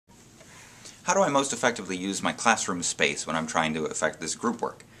how do I most effectively use my classroom space when I'm trying to affect this group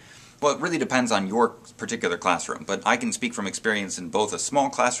work? Well, it really depends on your particular classroom, but I can speak from experience in both a small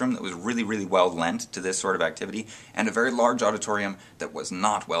classroom that was really, really well lent to this sort of activity, and a very large auditorium that was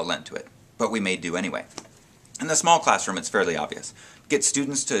not well lent to it, but we may do anyway. In the small classroom, it's fairly obvious. Get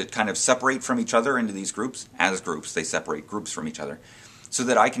students to kind of separate from each other into these groups. As groups, they separate groups from each other, so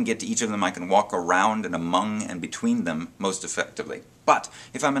that I can get to each of them, I can walk around and among and between them most effectively. But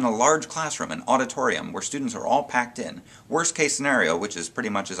if I'm in a large classroom, an auditorium, where students are all packed in, worst case scenario, which is pretty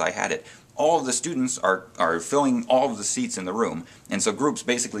much as I had it, all of the students are filling all of the seats in the room, and so groups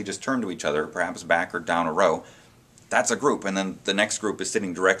basically just turn to each other, perhaps back or down a row. That's a group, and then the next group is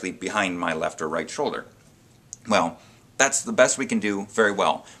sitting directly behind my left or right shoulder. Well, that's the best we can do very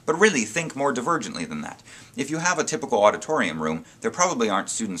well. But really, think more divergently than that. If you have a typical auditorium room, there probably aren't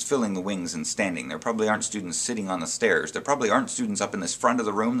students filling the wings and standing. There probably aren't students sitting on the stairs. There probably aren't students up in this front of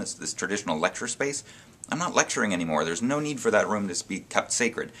the room that's this traditional lecture space. I'm not lecturing anymore. There's no need for that room to be kept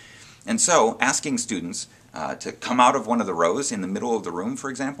sacred. And so, asking students to come out of one of the rows in the middle of the room,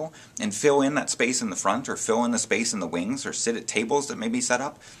 for example, and fill in that space in the front, or fill in the space in the wings, or sit at tables that may be set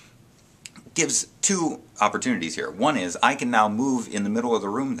up, gives two opportunities here. One is I can now move in the middle of the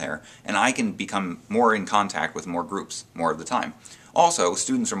room there, and I can become more in contact with more groups more of the time. Also,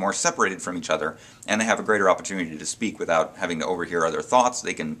 students are more separated from each other, and they have a greater opportunity to speak without having to overhear other thoughts.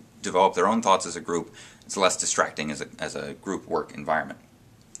 They can develop their own thoughts as a group. It's less distracting as a group work environment.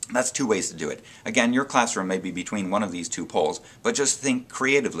 That's two ways to do it. Again, your classroom may be between one of these two poles, but just think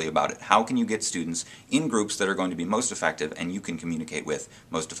creatively about it. How can you get students in groups that are going to be most effective and you can communicate with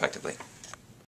most effectively?